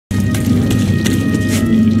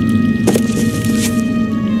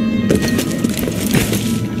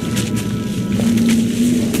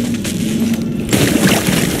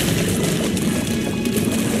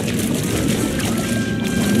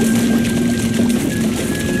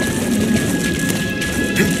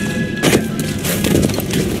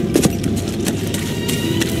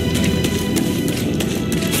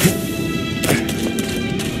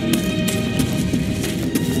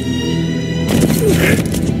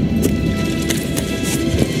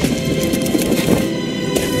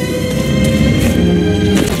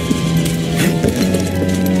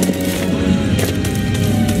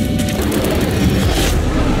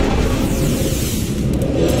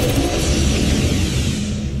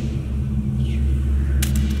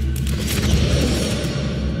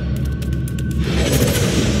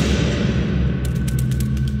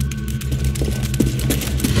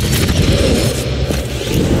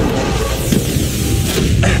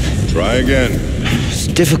Try again. It's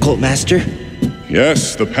difficult, Master.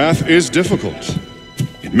 Yes, the path is difficult.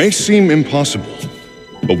 It may seem impossible,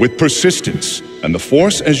 but with persistence and the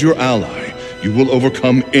Force as your ally, you will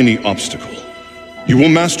overcome any obstacle. You will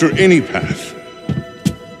master any path.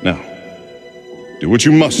 Now, do what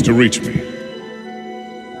you must to reach me.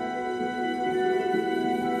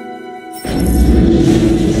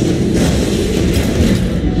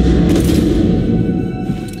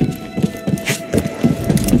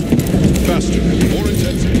 Faster, more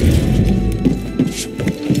intensity.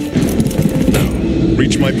 Now,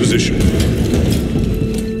 reach my position.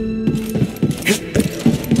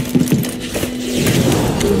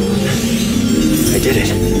 I did it.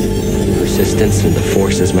 Persistence and the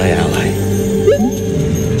Force is my ally.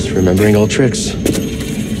 Just remembering old tricks.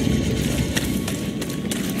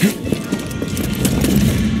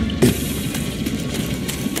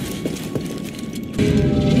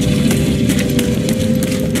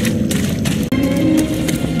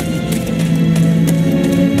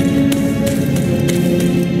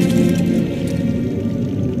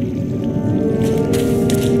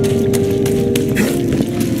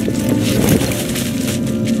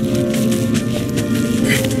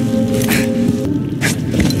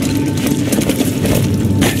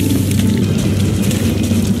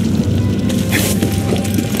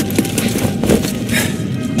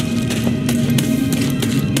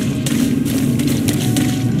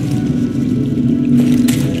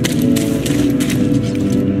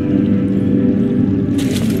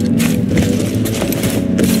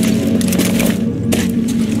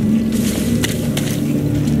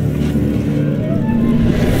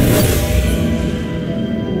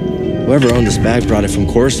 Whoever owned this bag brought it from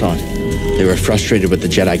Coruscant. They were frustrated with the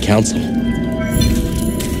Jedi Council.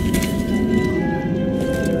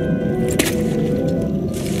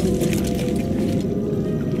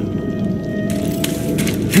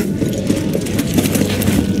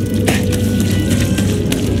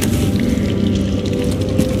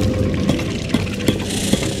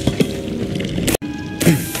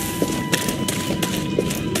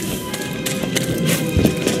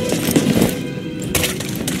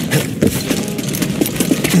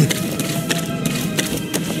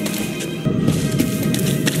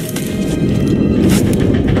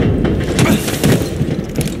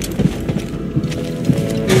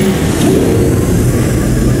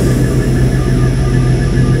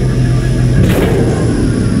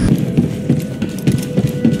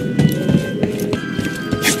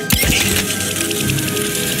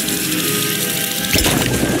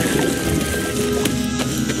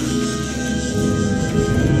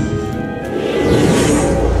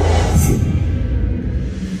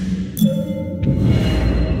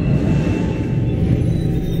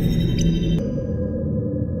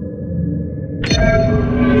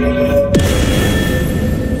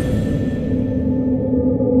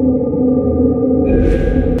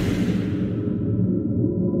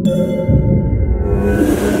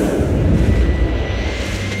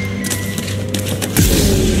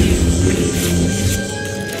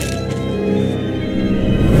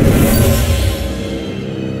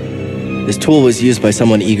 This tool was used by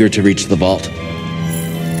someone eager to reach the vault.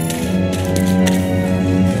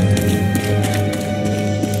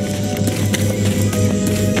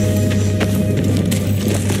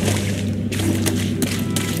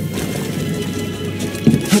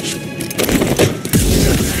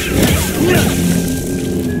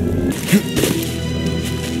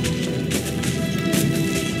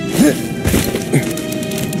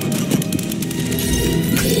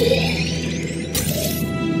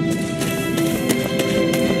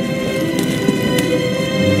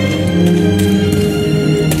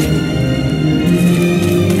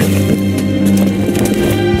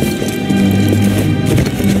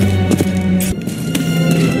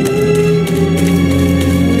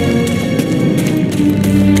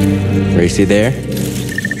 Racy there?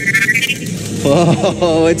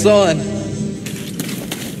 Whoa, it's on!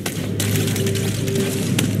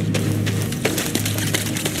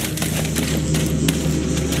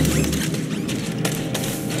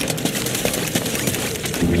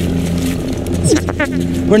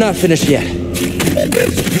 We're not finished yet.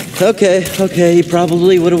 Okay, you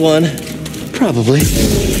probably would have won. Probably.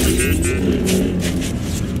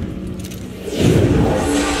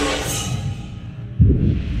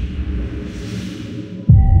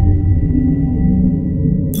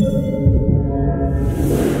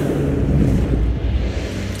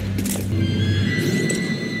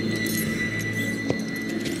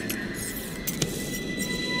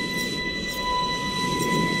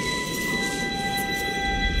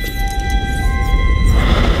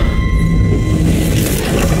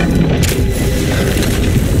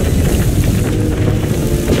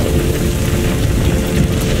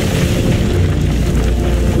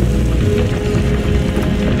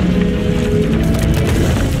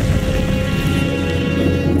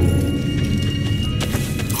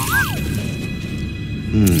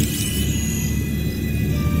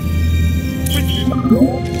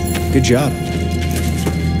 Good job.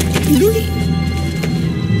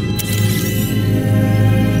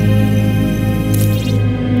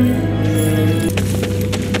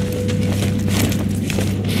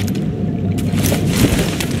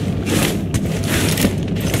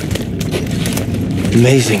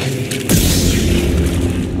 Amazing.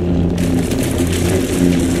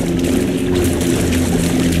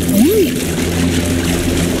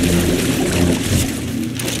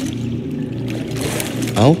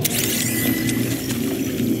 Oh?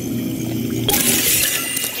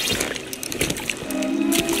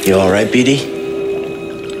 You all right, BD?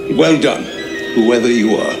 Well done, whoever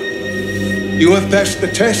you are. You have passed the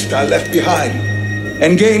test I left behind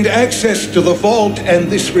and gained access to the vault and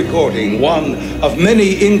this recording, one of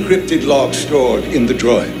many encrypted logs stored in the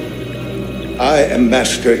droid. I am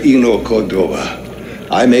Master Eno Cordova.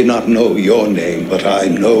 I may not know your name, but I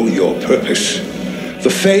know your purpose. The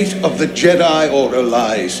fate of the Jedi Order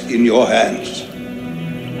lies in your hands.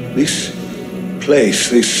 This place,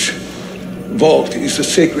 this vault, is a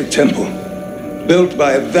sacred temple, built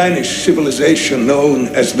by a vanished civilization known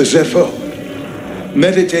as the Zepho.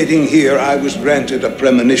 Meditating here, I was granted a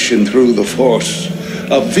premonition through the Force,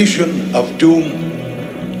 a vision of doom.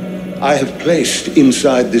 I have placed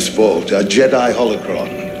inside this vault a Jedi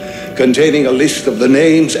holocron containing a list of the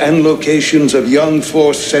names and locations of young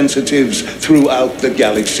Force sensitives throughout the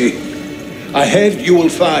galaxy. Ahead, you will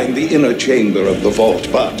find the inner chamber of the vault,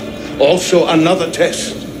 but also another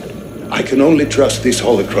test. I can only trust this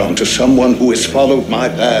holocron to someone who has followed my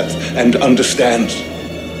path and understands.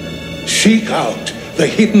 Seek out the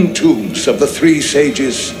hidden tombs of the three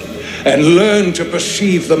sages and learn to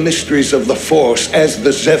perceive the mysteries of the Force as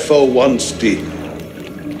the Zepho once did.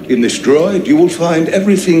 In this droid, you will find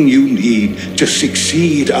everything you need to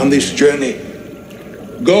succeed on this journey.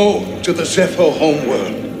 Go to the Zepho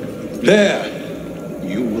homeworld. There,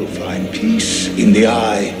 you will find peace in the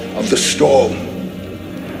eye of the storm.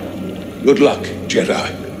 Good luck, Jedi.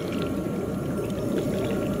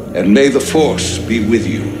 And may the Force be with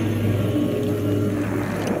you.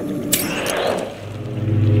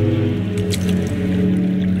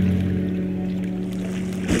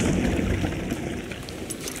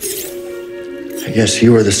 I guess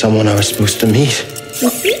you were the someone I was supposed to meet.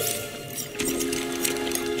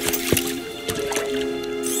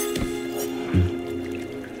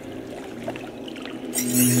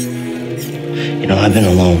 You know, I've been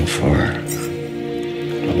alone for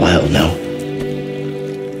a while now.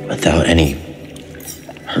 Without any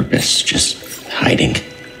purpose, just hiding.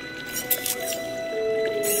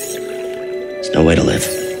 There's no way to live.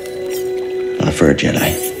 Not for a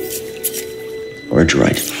Jedi. Or a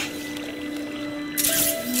droid.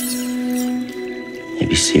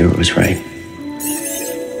 Maybe Seer was right.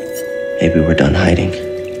 Maybe we're done hiding.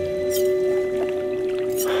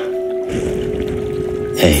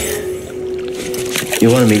 Hey, you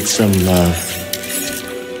want to meet some,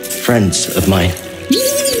 friends of mine?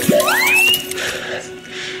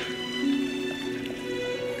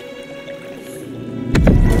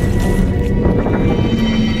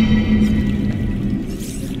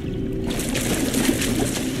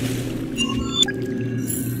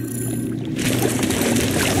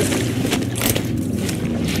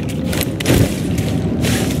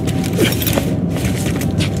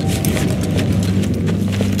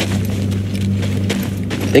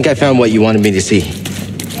 I think I found what you wanted me to see.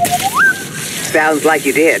 Sounds like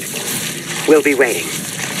you did. We'll be waiting.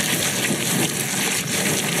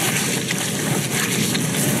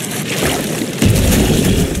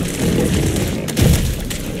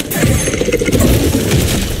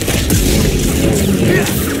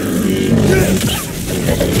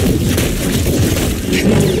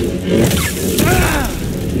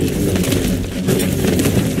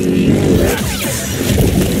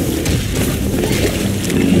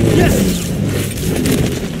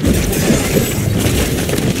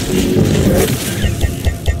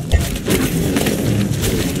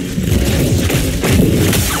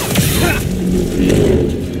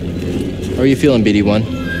 How are you feeling,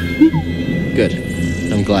 BD1? Good.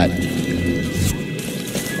 I'm glad.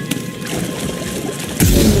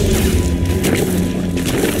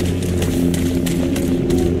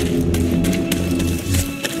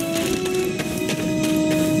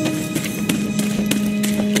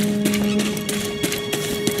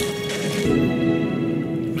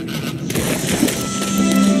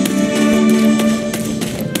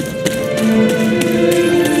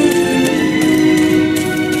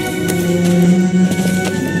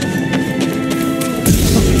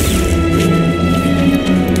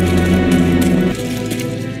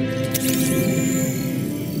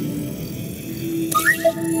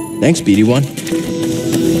 Thanks, BD1.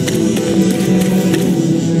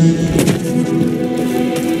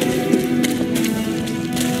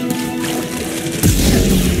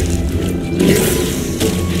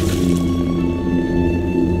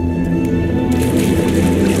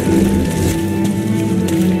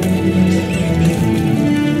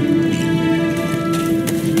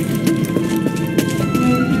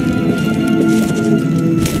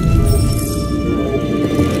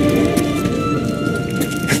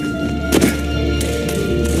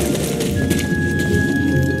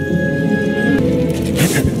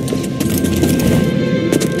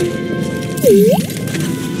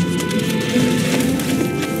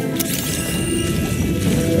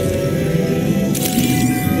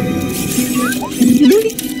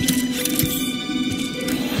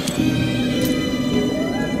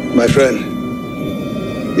 My friend,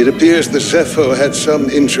 it appears the Zepho had some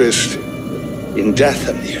interest in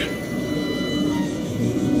Dathomir.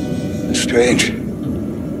 Strange.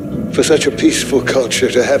 For such a peaceful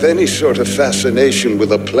culture to have any sort of fascination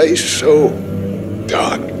with a place so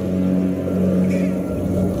dark.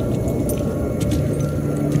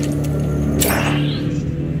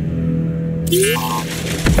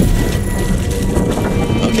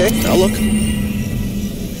 Okay, I'll look.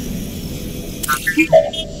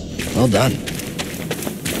 Well done.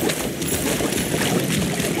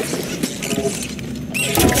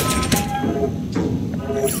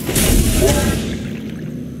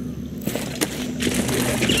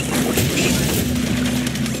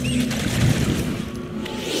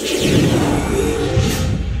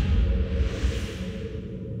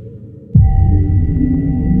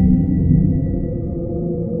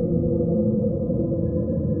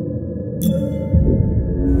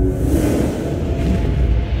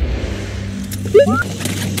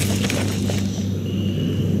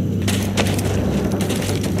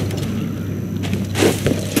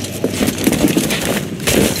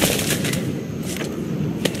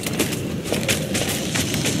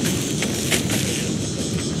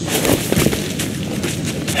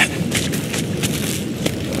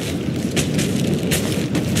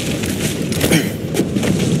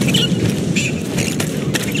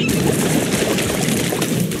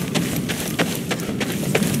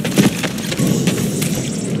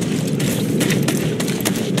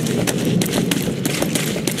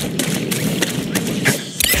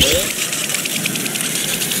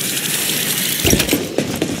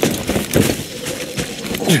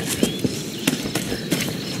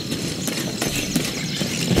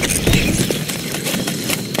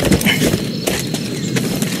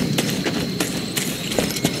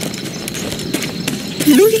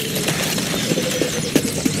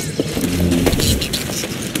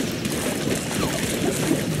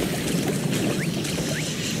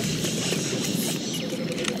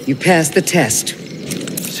 You passed the test.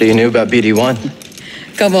 So you knew about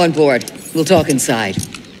BD1? Come on board. We'll talk inside.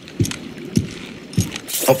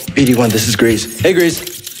 Oh, BD1, this is Grease. Hey, Grease.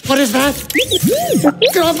 What is that?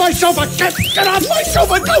 Get off my sofa! Get off my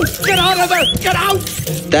sofa! Don't! Get out of there! Get out!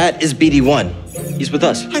 That is BD1. He's with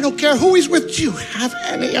us. I don't care who he's with. Do you have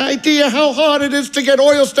any idea how hard it is to get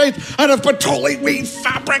oil stains out of petroleum meat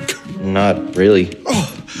fabric? Not really.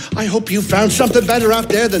 Oh, I hope you found something better out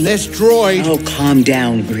there than this droid. Oh, calm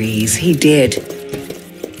down, Grease. He did.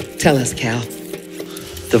 Tell us, Cal.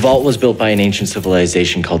 The vault was built by an ancient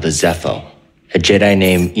civilization called the Zepho. A Jedi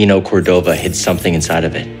named Eno Cordova hid something inside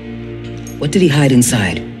of it. What did he hide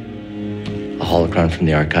inside? A holocron from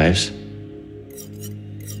the archives.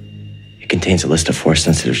 It contains a list of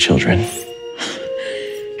Force-sensitive children.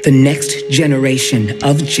 The next generation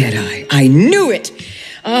of Jedi. I knew it!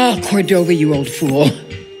 Oh, Cordova, you old fool.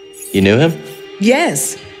 You knew him?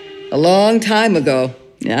 Yes, a long time ago.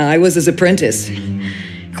 I was his apprentice.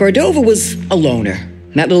 Cordova was a loner.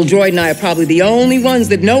 That little droid and I are probably the only ones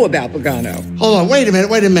that know about Pagano. Hold on, wait a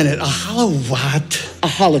minute. A hollow what? A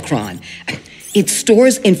holocron. It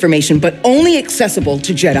stores information, but only accessible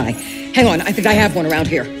to Jedi. Hang on, I think I have one around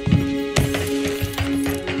here.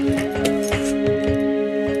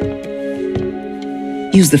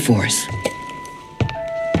 Use the Force.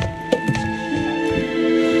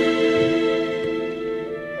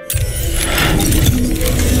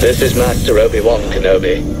 This is Master Obi-Wan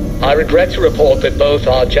Kenobi. I regret to report that both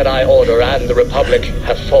our Jedi Order and the Republic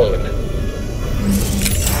have fallen.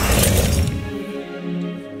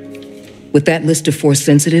 With that list of Force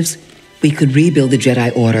sensitives, we could rebuild the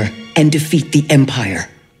Jedi Order and defeat the Empire.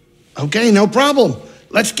 Okay, no problem.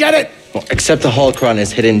 Let's get it! Well, except the holocron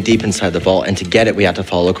is hidden deep inside the vault, and to get it, we have to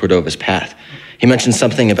follow Cordova's path. He mentioned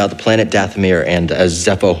something about the planet Dathomir and a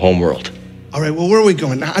Zepho homeworld. All right, well, where are we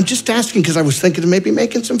going? Now, I'm just asking because I was thinking of maybe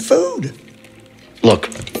making some food. Look,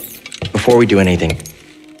 Before we do anything,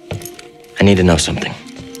 I need to know something.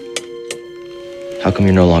 How come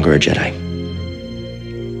you're no longer a Jedi?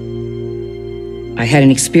 I had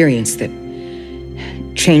an experience that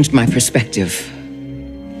changed my perspective.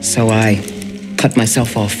 So I cut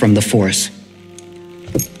myself off from the Force.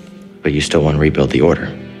 But you still want to rebuild the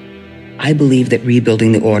Order. I believe that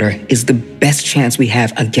rebuilding the Order is the best chance we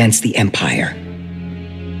have against the Empire.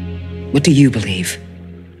 What do you believe?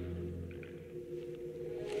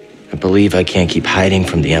 I believe I can't keep hiding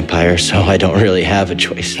from the Empire, so I don't really have a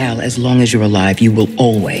choice. Cal, as long as you're alive, you will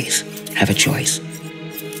always have a choice.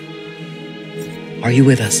 Are you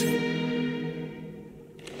with us?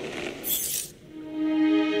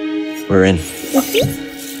 We're in.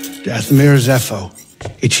 Dathomir Zepho,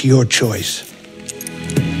 it's your choice.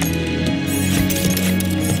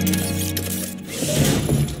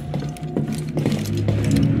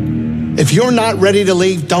 If you're not ready to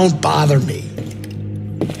leave, don't bother me.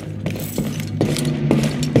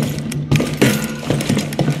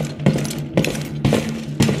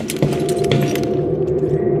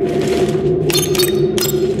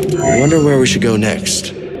 I wonder where we should go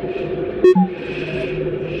next.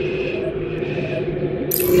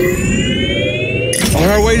 On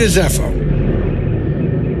our way to Zepho.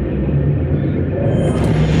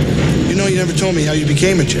 You know, you never told me how you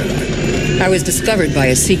became a Jedi. I was discovered by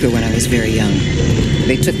a Seeker when I was very young.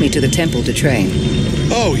 They took me to the temple to train.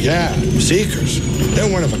 Oh, yeah, Seekers. They're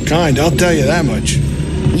one of a kind, I'll tell you that much.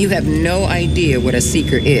 You have no idea what a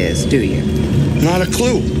Seeker is, do you? Not a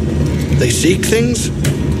clue. They seek things?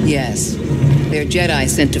 Yes. They're Jedi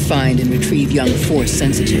sent to find and retrieve young Force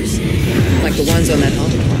sensitives. Like the ones on that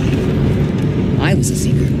holocron. I was a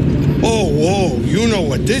Seeker. Oh, whoa, you know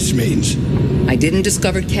what this means. I didn't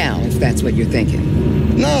discover Cal, if that's what you're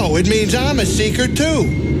thinking. No, it means I'm a Seeker, too.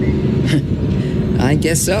 I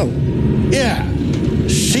guess so. Yeah,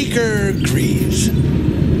 Seeker agrees.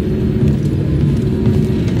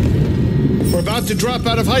 We're about to drop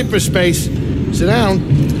out of hyperspace. Sit down.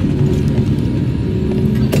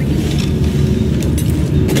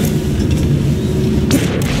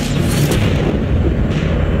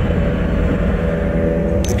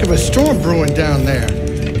 Think of a storm brewing down there.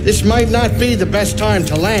 This might not be the best time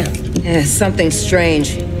to land. Something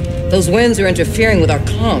strange. Those winds are interfering with our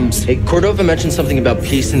comms. Hey, Cordova mentioned something about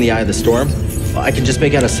peace in the eye of the storm. Well, I can just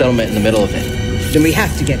make out a settlement in the middle of it. Then we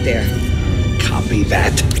have to get there. Copy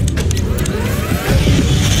that.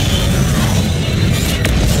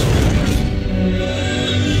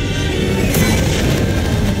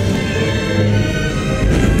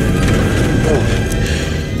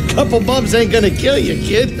 Couple bumps ain't gonna kill you,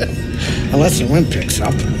 kid. Unless the wind picks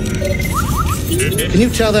up. Can you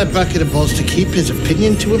tell that bucket of balls to keep his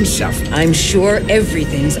opinion to himself? I'm sure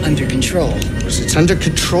everything's under control. Because it's under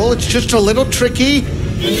control, it's just a little tricky.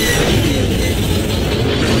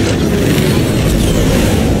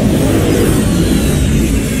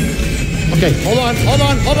 Okay, hold on.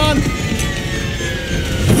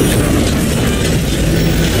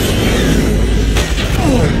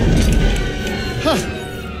 Huh.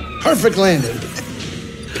 Perfect landing.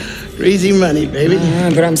 Easy money, baby.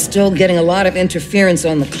 But I'm still getting a lot of interference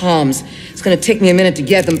on the comms. It's gonna take me a minute to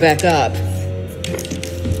get them back up.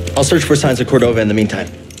 I'll search for signs of Cordova in the meantime.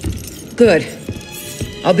 Good.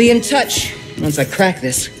 I'll be in touch once I crack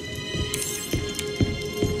this.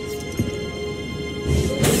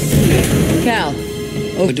 Cal,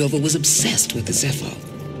 Cordova was obsessed with the Zepho,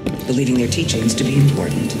 believing their teachings to be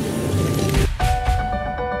important.